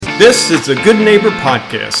This is the Good Neighbor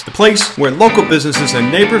Podcast, the place where local businesses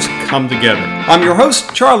and neighbors come together. I'm your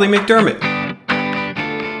host, Charlie McDermott.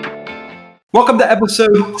 Welcome to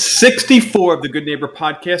episode 64 of the Good Neighbor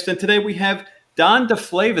Podcast, and today we have Don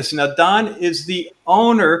DeFlavis. Now, Don is the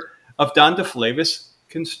owner of Don DeFlavis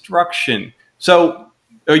Construction. So,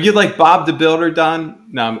 are you like Bob the Builder, Don?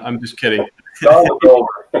 No, I'm just kidding. Don the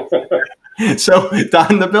Builder. So,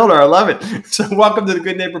 Don the Builder, I love it. So, welcome to the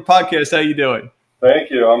Good Neighbor Podcast. How you doing?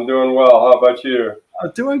 Thank you. I'm doing well. How about you?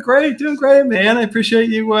 Doing great, man. I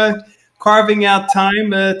appreciate you carving out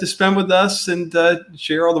time to spend with us and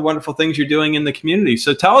share all the wonderful things you're doing in the community.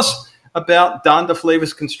 So tell us about Don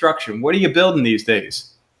DeFlavis Construction. What are you building these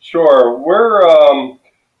days? Sure. We're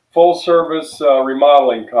full-service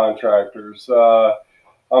remodeling contractors.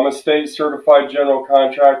 I'm a state certified general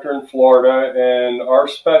contractor in Florida, and our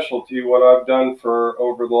specialty, what I've done for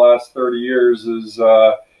over the last 30 years, is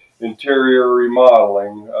interior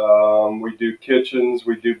remodeling. We do kitchens,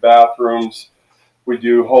 we do bathrooms, we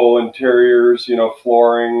do whole interiors,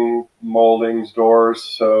 flooring, moldings, doors.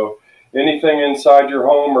 So anything inside your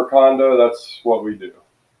home or condo, that's what we do.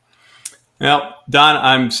 Well, Don,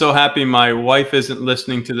 I'm so happy my wife isn't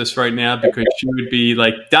listening to this right now because she would be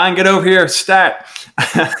like, Don, get over here, stat.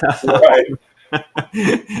 Right.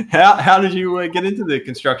 How did you get into the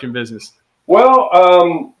construction business?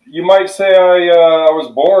 Well, you might say I was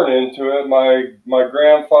born into it. My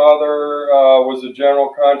grandfather was a general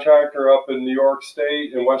contractor up in New York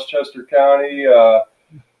State in Westchester County.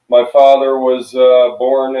 My father was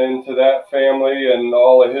born into that family, and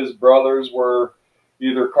all of his brothers were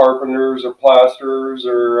either carpenters or plasterers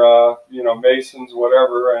or masons,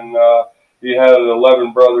 whatever. And he had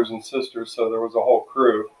 11 brothers and sisters, so there was a whole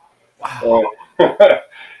crew. Wow.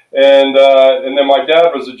 And then my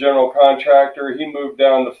dad was a general contractor. He moved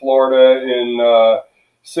down to Florida in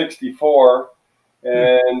 '64,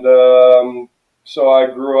 and so I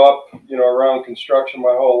grew up, around construction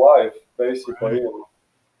my whole life, basically, and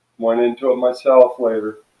went into it myself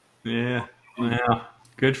later. Yeah, wow,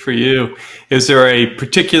 good for you. Is there a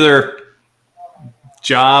particular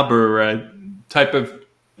job or a type of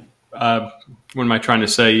what am I trying to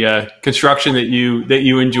say? Construction that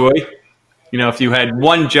you enjoy? If you had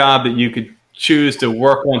one job that you could choose to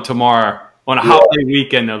work on tomorrow, on a holiday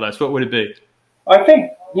weekend, no less, what would it be? I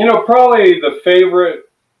think, probably the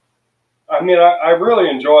favorite, I really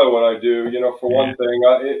enjoy what I do, for one thing.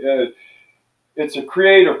 It's a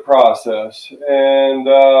creative process, and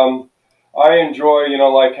I enjoy,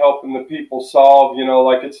 like helping the people solve,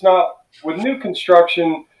 it's not, with new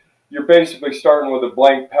construction, you're basically starting with a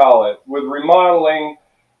blank palette. With remodeling,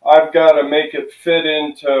 I've got to make it fit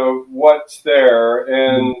into what's there.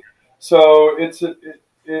 And so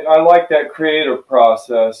I like that creative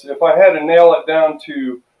process. If I had to nail it down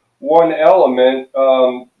to one element,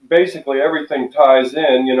 basically everything ties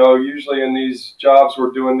in. Usually in these jobs, we're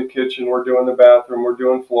doing the kitchen, we're doing the bathroom, we're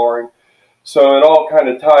doing flooring. So it all kind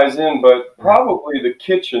of ties in, but probably the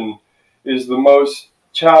kitchen is the most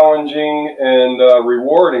challenging and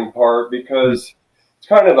rewarding part because it's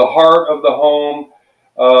kind of the heart of the home.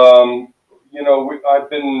 I've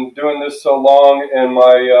been doing this so long, and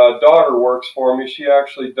my daughter works for me. She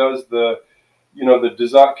actually does the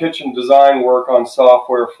kitchen design work on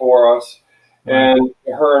software for us, and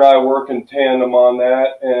her and I work in tandem on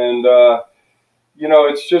that. And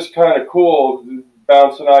it's just kind of cool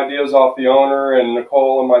bouncing ideas off the owner and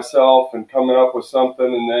Nicole and myself, and coming up with something.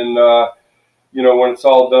 And then when it's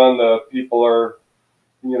all done, the people are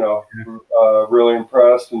really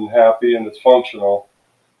impressed and happy, and it's functional.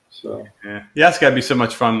 So it's got to be so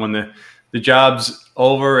much fun when the job's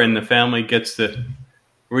over and the family gets to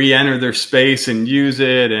re-enter their space and use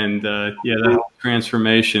it, and that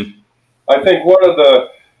transformation. I think one of the,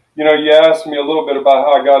 you asked me a little bit about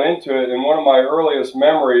how I got into it, and one of my earliest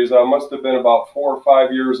memories, I must have been about 4 or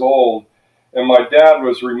 5 years old, and my dad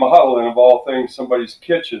was remodeling, of all things, somebody's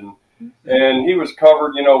kitchen, and he was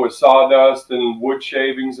covered, with sawdust and wood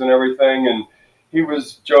shavings and everything, and he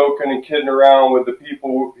was joking and kidding around with the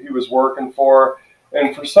people he was working for.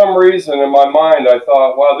 And for some reason in my mind, I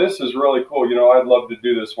thought, wow, this is really cool. I'd love to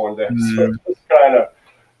do this one day. So it's kind of,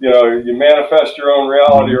 you manifest your own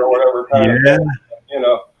reality or whatever kind of thing,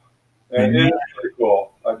 and it is pretty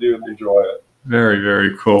cool. I do enjoy it. Very,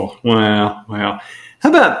 very cool. Wow. How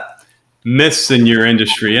about myths in your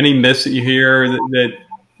industry? Any myths that you hear that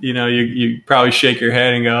you probably shake your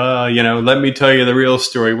head and go, oh, let me tell you the real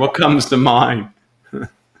story. What comes to mind?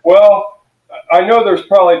 Well, I know there's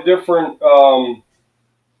probably different thought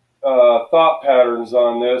patterns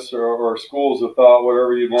on this, or schools of thought,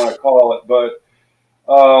 whatever you want to call it. But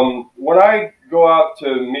When I go out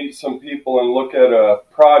to meet some people and look at a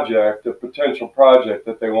project, a potential project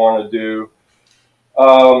that they want to do,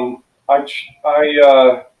 I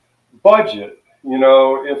budget. You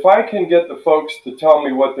know, if I can get the folks to tell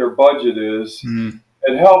me what their budget is, Mm.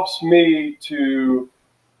 it helps me to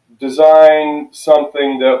design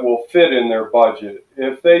something that will fit in their budget.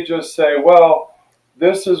 If they just say, well,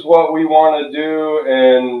 this is what we want to do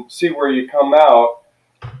and see where you come out,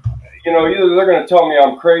 you know, either they're going to tell me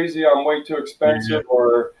I'm crazy, I'm way too Yeah. expensive,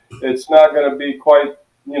 or it's not going to be quite,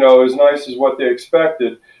 you know, as nice as what they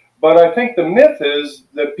expected. But I think the myth is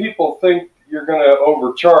that people think you're going to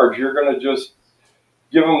overcharge. You're going to just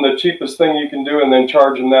give them the cheapest thing you can do and then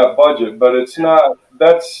charge them that budget. But it's not,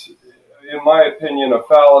 that's, in my opinion, a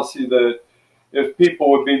fallacy that if people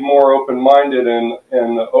would be more open-minded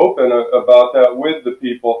and open about that with the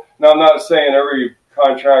people. Now, I'm not saying every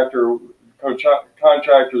contractors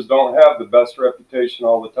don't have the best reputation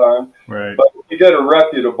all the time, Right. but if you get a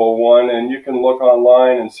reputable one and you can look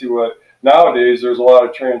online and see what, nowadays there's a lot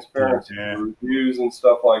of transparency, Yeah. reviews and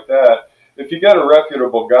stuff like that. If you get a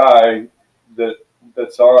reputable guy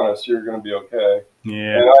that's honest, you're going to be okay.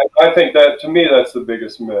 Yeah. And I think that, to me, that's the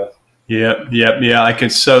biggest myth. Yeah. I can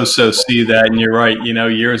so see that, and you're right. You know,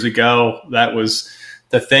 years ago that was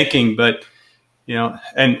the thinking, but you know,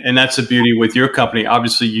 and that's the beauty with your company.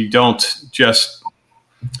 Obviously, you don't just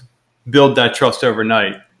build that trust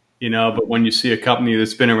overnight. You know, but when you see a company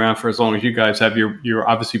that's been around for as long as you guys have, you're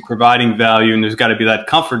obviously providing value, and there's got to be that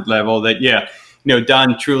comfort level that, yeah, you know,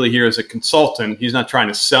 Don truly here as a consultant, he's not trying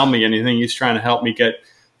to sell me anything. He's trying to help me get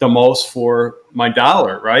the most for my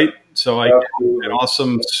dollar, right? So I get an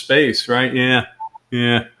awesome space, right?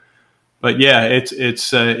 Yeah. But yeah, it's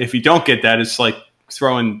if you don't get that, it's like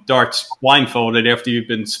throwing darts blindfolded after you've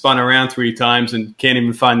been spun around 3 times and can't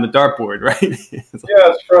even find the dartboard, right? Yeah,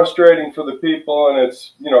 it's frustrating for the people, and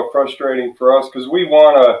it's, you know, frustrating for us because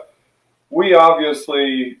we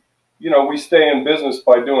obviously, you know, we stay in business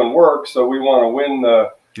by doing work, so we want to win the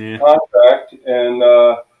contract, and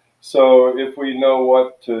so if we know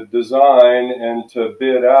what to design and to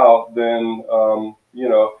bid out, then you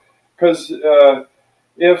know, because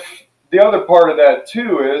if the other part of that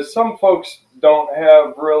too is some folks don't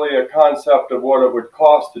have really a concept of what it would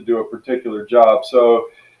cost to do a particular job. So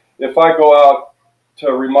if I go out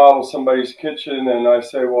to remodel somebody's kitchen and I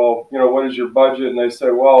say, well, you know, what is your budget? And they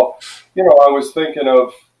say, well, you know, I was thinking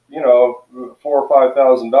of, you know, $4,000 or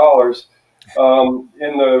 $5,000.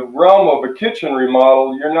 In the realm of a kitchen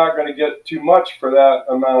remodel, you're not going to get too much for that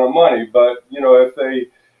amount of money. But, you know, if they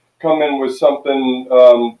come in with something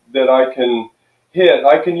that I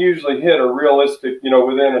can usually hit a realistic, you know,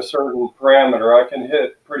 within a certain parameter. I can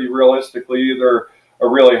hit pretty realistically either a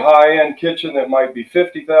really high-end kitchen that might be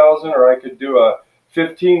 $50,000, or I could do a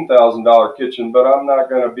 $15,000 kitchen, but I'm not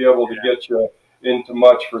going to be able to get you into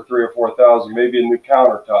much for 3 or 4,000. Maybe a new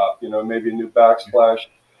countertop, you know, maybe a new backsplash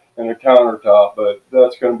and a countertop, but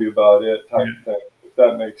that's going to be about it, type of thing, if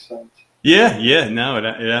that makes sense. Yeah, no, it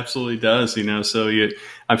absolutely does. You know, so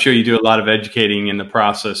I'm sure you do a lot of educating in the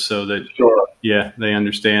process, so that they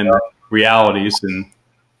understand the realities and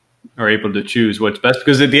are able to choose what's best.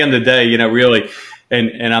 Because at the end of the day, you know, really,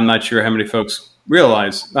 and I'm not sure how many folks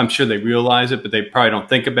realize. I'm sure they realize it, but they probably don't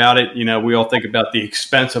think about it. You know, we all think about the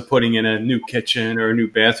expense of putting in a new kitchen or a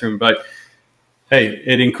new bathroom, but hey,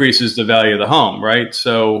 it increases the value of the home, right?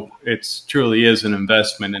 So it truly is an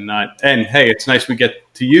investment, and hey, it's nice we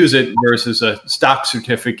get to use it versus a stock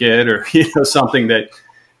certificate or, you know, something that,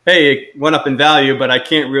 hey, it went up in value, but I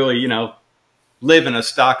can't really, you know, live in a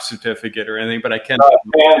stock certificate or anything, but I can. Not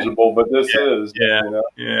tangible, but this is. Yeah. You know?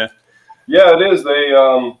 Yeah. Yeah, it is. They,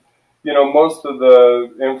 you know, most of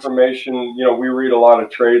the information, you know, we read a lot of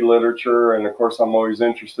trade literature, and of course, I'm always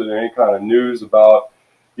interested in any kind of news about,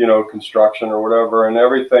 you know, construction or whatever, and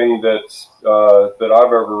everything that's that I've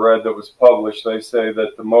ever read that was published, they say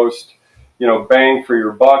that the most, you know, bang for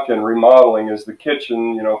your buck in remodeling is the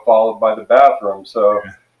kitchen, you know, followed by the bathroom. So,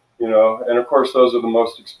 you know, and of course, those are the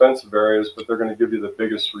most expensive areas, but they're going to give you the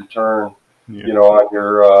biggest return, you know, on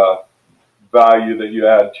your value that you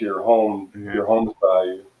add to your home, your home's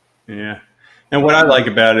value. Yeah. And what I like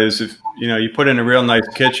about it is if, you know, you put in a real nice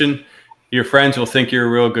kitchen, your friends will think you're a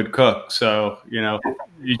real good cook. So, you know,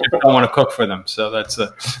 you just don't want to cook for them. So that's you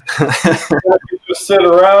just sit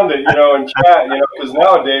around it, you know, and chat, you know, because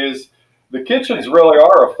nowadays the kitchens really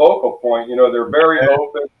are a focal point. You know, they're very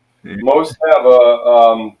open. Most have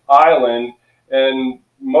a island, and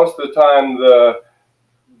most of the time the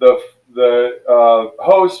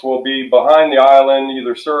host will be behind the island,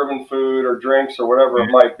 either serving food or drinks or whatever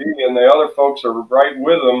it might be, and the other folks are right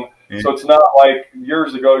with them. So it's not like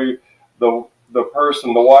years ago, the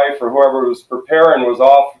person, the wife or whoever was preparing was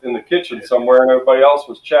off in the kitchen somewhere, and everybody else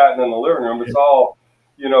was chatting in the living room. It's all,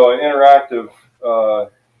 an interactive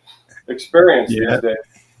experience these days.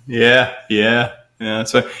 Yeah.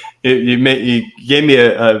 So you gave me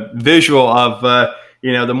a visual of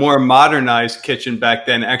the more modernized kitchen back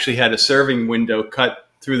then actually had a serving window cut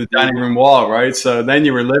through the dining room wall, right? So then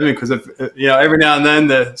you were living because if every now and then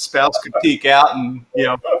the spouse could peek out and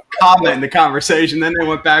comment in the conversation. Then they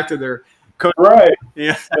went back to their cooking. Right.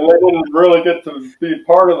 Yeah. And they didn't really get to be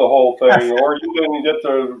part of the whole thing, or you didn't get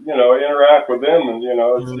to interact with them, and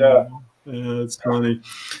it's Yeah, that's funny.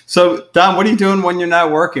 So, Don, what are you doing when you're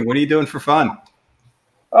not working? What are you doing for fun?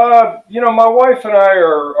 My wife and I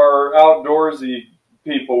are outdoorsy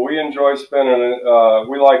people. We enjoy spending it.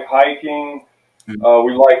 We like hiking.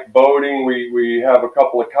 We like boating. We have a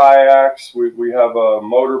couple of kayaks. We have a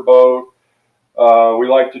motorboat. We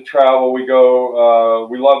like to travel. We go.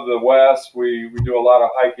 We love the West. We do a lot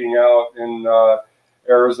of hiking out in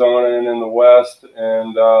Arizona and in the West.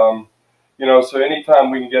 And so anytime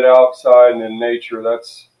we can get outside and in nature,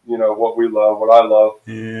 that's what we love. What I love.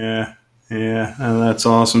 Yeah. That's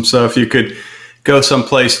awesome. So if you could go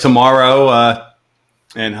someplace tomorrow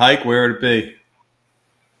and hike, where would it be?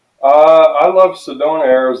 I love Sedona,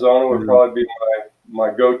 Arizona. Would probably be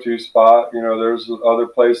my go-to spot. There's other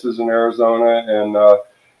places in Arizona, and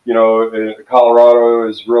Colorado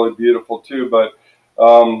is really beautiful too. But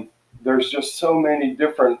there's just so many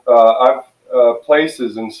different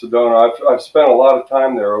places in Sedona. I've spent a lot of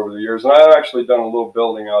time there over the years, and I've actually done a little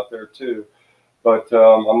building out there too. But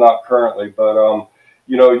I'm not currently. But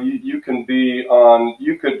you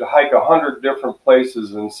could hike 100 different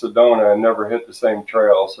places in Sedona and never hit the same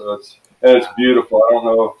trail. So it's beautiful. I don't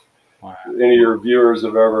know if any of your viewers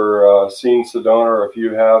have ever seen Sedona, or if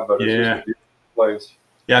you have, but it's just a beautiful place.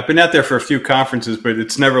 Yeah, I've been out there for a few conferences, but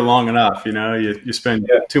it's never long enough. You spend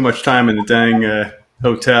too much time in the dang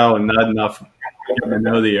hotel and not enough getting to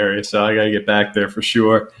know the area. So I got to get back there for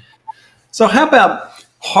sure. So how about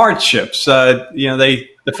hardships? They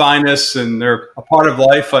define us and they're a part of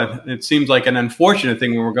life. It seems like an unfortunate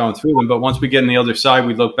thing when we're going through them, but once we get on the other side,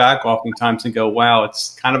 we look back oftentimes and go, wow,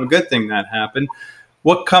 it's kind of a good thing that happened.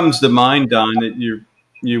 What comes to mind, Don, that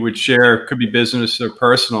you would share? It could be business or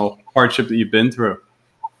personal hardship that you've been through.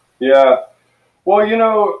 Yeah. Well,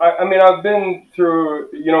 I've been through,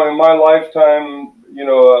 in my lifetime,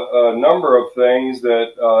 a number of things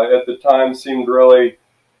that at the time seemed really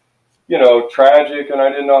tragic, and I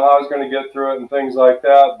didn't know how I was going to get through it and things like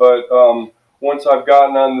that. But once I've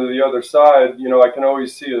gotten on the other side, I can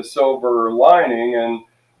always see a silver lining. And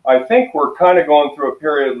I think we're kind of going through a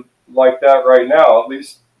period like that right now. At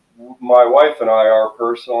least my wife and I are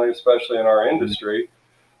personally, especially in our industry.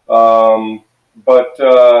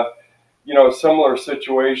 Similar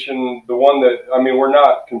situation, the one that, we're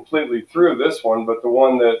not completely through this one, but the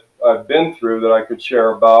one that I've been through that I could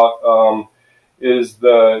share about, is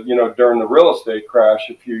during the real estate crash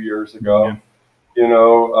a few years ago.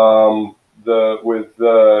 With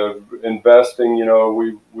investing,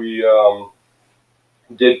 we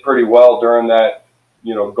did pretty well during that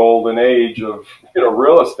golden age of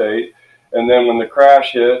real estate, and then when the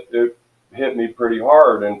crash hit, it hit me pretty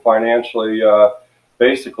hard, and financially,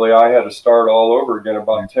 basically, I had to start all over again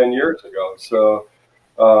about 10 years ago. So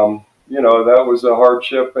that was a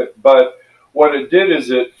hardship, but what it did is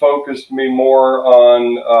it focused me more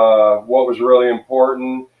on what was really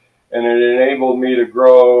important, and it enabled me to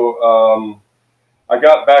grow. I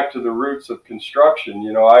got back to the roots of construction.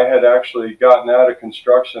 I had actually gotten out of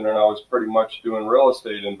construction, and I was pretty much doing real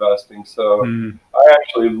estate investing. So I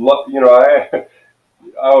actually,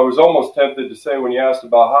 I was almost tempted to say, when you asked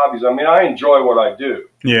about hobbies, I enjoy what I do.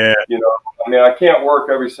 Yeah. I can't work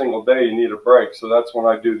every single day. You need a break. So that's when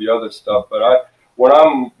I do the other stuff. But when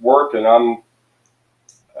I'm working, I'm,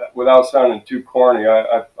 without sounding too corny,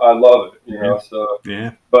 I love it, so.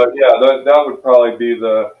 Yeah. But yeah, that would probably be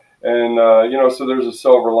so there's a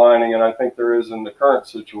silver lining, and I think there is in the current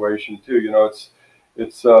situation too.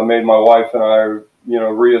 It's made my wife and I,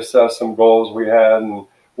 reassess some goals we had, and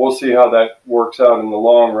we'll see how that works out in the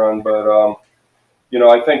long run. But,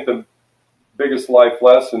 I think the biggest life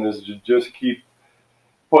lesson is to just keep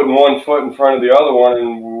putting one foot in front of the other one,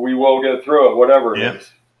 and we will get through it, whatever it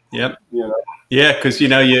is. Yep. Yeah, because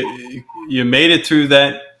you made it through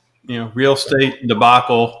that real estate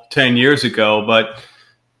debacle 10 years ago, but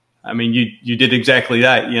you did exactly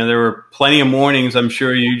that. There were plenty of mornings, I'm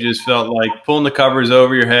sure you just felt like pulling the covers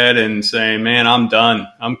over your head and saying, "Man, I'm done.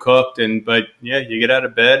 I'm cooked." But you get out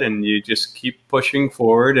of bed and you just keep pushing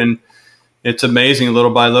forward, and it's amazing.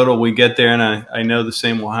 Little by little, we get there, and I know the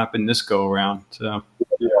same will happen this go around. So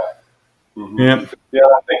Yeah. Yeah,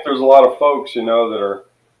 I think there's a lot of folks, that are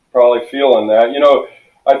probably feeling that.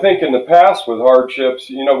 I think in the past with hardships,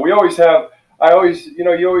 you always have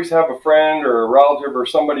a friend or a relative or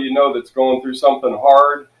somebody that's going through something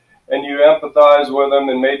hard, and you empathize with them,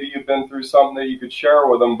 and maybe you've been through something that you could share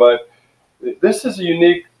with them. But this is a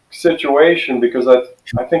unique situation because I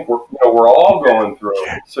think we're all going through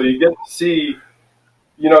it. So you get to see,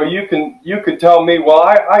 you could tell me, well,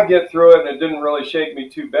 I get through it and it didn't really shake me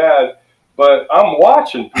too bad. But I'm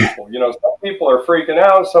watching people. Some people are freaking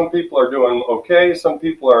out. Some people are doing okay. Some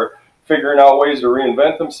people are figuring out ways to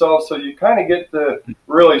reinvent themselves. So you kind of get to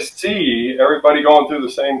really see everybody going through the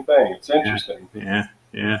same thing. It's interesting. Yeah.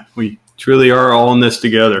 We truly are all in this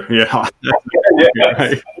together. Yeah.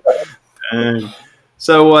 Right. And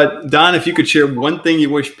so, Don, if you could share one thing you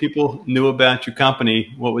wish people knew about your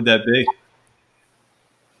company, what would that be?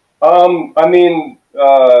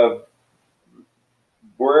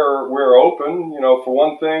 We're open, for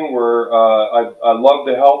one thing. I love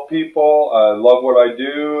to help people. I love what I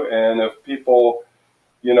do, and if people,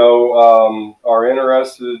 are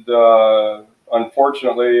interested,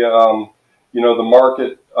 unfortunately, the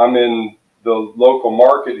market. I'm in the local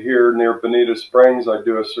market here near Bonita Springs. I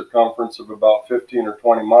do a circumference of about 15 or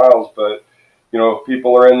 20 miles, but if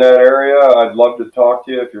people are in that area, I'd love to talk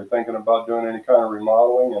to you if you're thinking about doing any kind of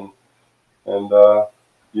remodeling, and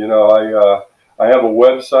I have a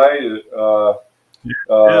website at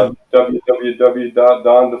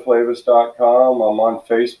www.dondeflavis.com. I'm on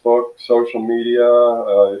Facebook, social media.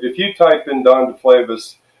 If you type in Don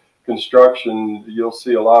DeFlavis Construction, you'll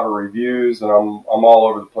see a lot of reviews, and I'm all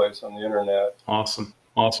over the place on the internet. Awesome.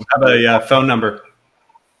 How about a phone number?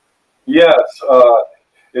 Yes,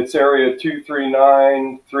 it's area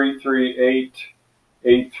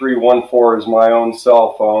 239-338-8314 is my own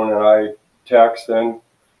cell phone, and I text and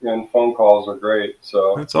phone calls are great.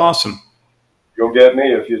 So that's awesome. You'll get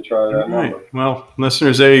me if you try that number. Well,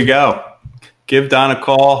 listeners, there you go. Give Don a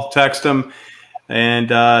call, text him, and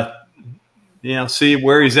see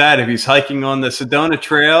where he's at. If he's hiking on the Sedona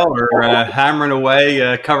Trail or hammering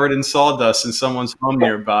away covered in sawdust in someone's home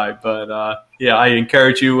nearby. But I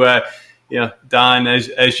encourage you, Don,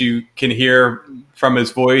 as you can hear from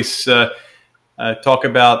his voice, talk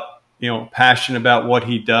about passion about what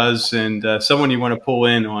he does, and someone you want to pull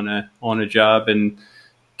in on a job and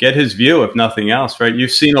get his view, if nothing else. Right?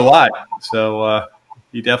 You've seen a lot, so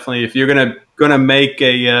you definitely, if you're gonna make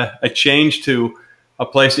a change to a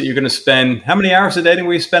place that you're going to spend, how many hours a day do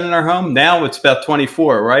we spend in our home? Now it's about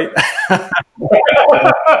 24, right? That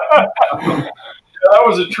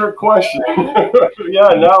was a trick question. Yeah,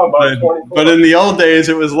 now about 24. But in the old days,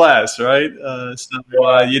 it was less, right?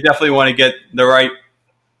 You definitely want to get the right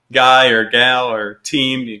guy or gal or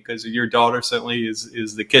team, because your daughter certainly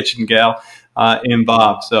is the kitchen gal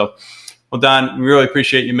involved. So, well, Don, we really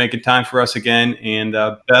appreciate you making time for us again, and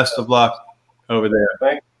best of luck over there.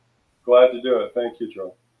 Thank you. Glad to do it. Thank you,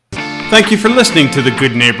 Joe. Thank you for listening to the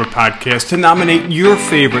Good Neighbor Podcast. To nominate your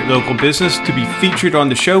favorite local business to be featured on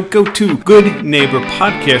the show, go to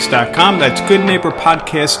goodneighborpodcast.com. That's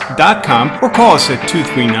goodneighborpodcast.com, or call us at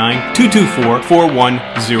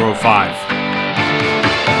 239-224-4105.